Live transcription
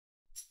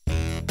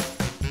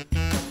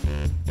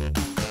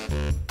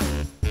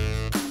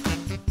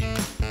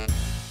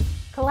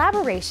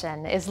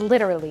Collaboration is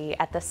literally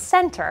at the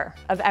center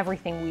of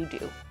everything we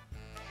do.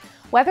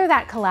 Whether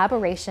that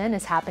collaboration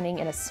is happening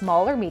in a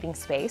smaller meeting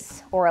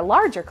space or a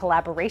larger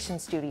collaboration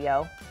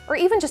studio, or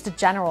even just a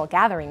general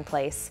gathering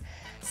place,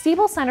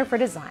 Siebel Center for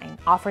Design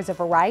offers a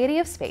variety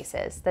of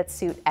spaces that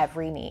suit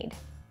every need.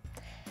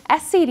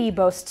 SCD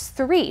boasts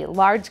 3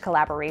 large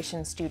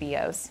collaboration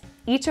studios,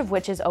 each of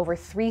which is over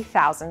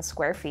 3,000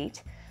 square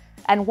feet,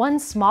 and 1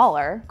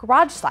 smaller,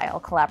 garage-style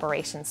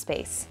collaboration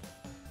space.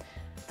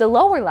 The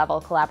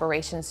lower-level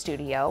collaboration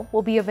studio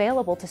will be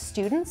available to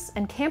students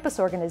and campus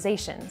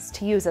organizations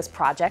to use as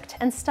project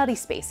and study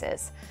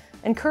spaces,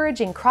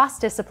 encouraging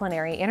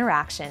cross-disciplinary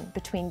interaction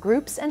between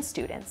groups and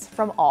students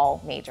from all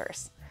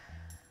majors.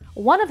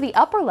 One of the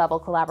upper-level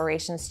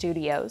collaboration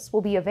studios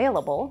will be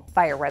available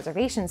via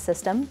reservation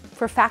system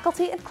for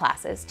faculty and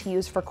classes to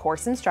use for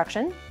course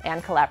instruction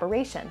and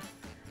collaboration.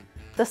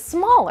 The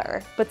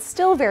smaller, but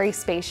still very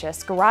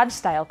spacious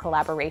garage-style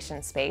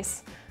collaboration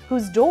space,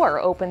 whose door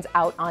opens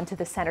out onto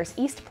the center's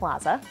East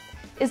Plaza,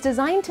 is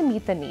designed to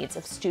meet the needs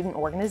of student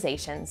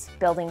organizations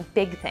building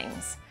big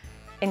things,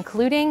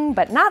 including,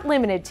 but not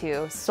limited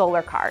to,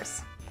 solar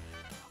cars.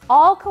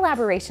 All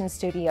collaboration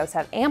studios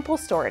have ample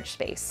storage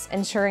space,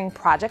 ensuring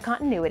project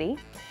continuity,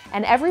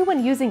 and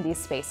everyone using these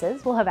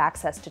spaces will have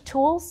access to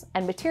tools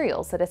and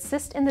materials that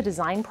assist in the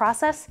design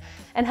process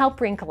and help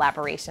bring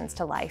collaborations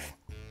to life.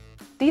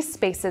 These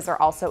spaces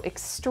are also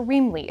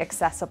extremely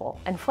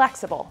accessible and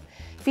flexible,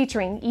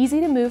 featuring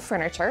easy-to-move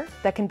furniture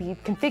that can be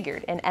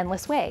configured in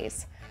endless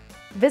ways.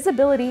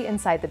 Visibility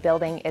inside the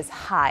building is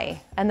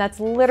high, and that's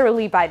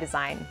literally by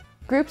design.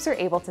 Groups are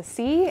able to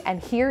see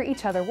and hear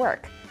each other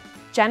work,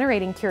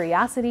 generating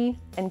curiosity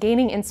and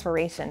gaining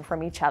inspiration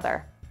from each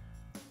other.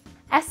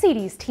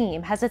 SCD's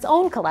team has its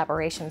own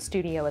collaboration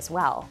studio as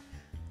well.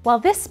 While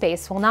this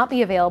space will not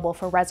be available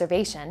for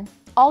reservation,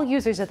 all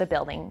users of the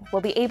building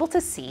will be able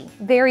to see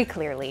very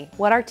clearly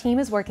what our team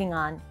is working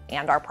on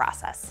and our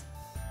process.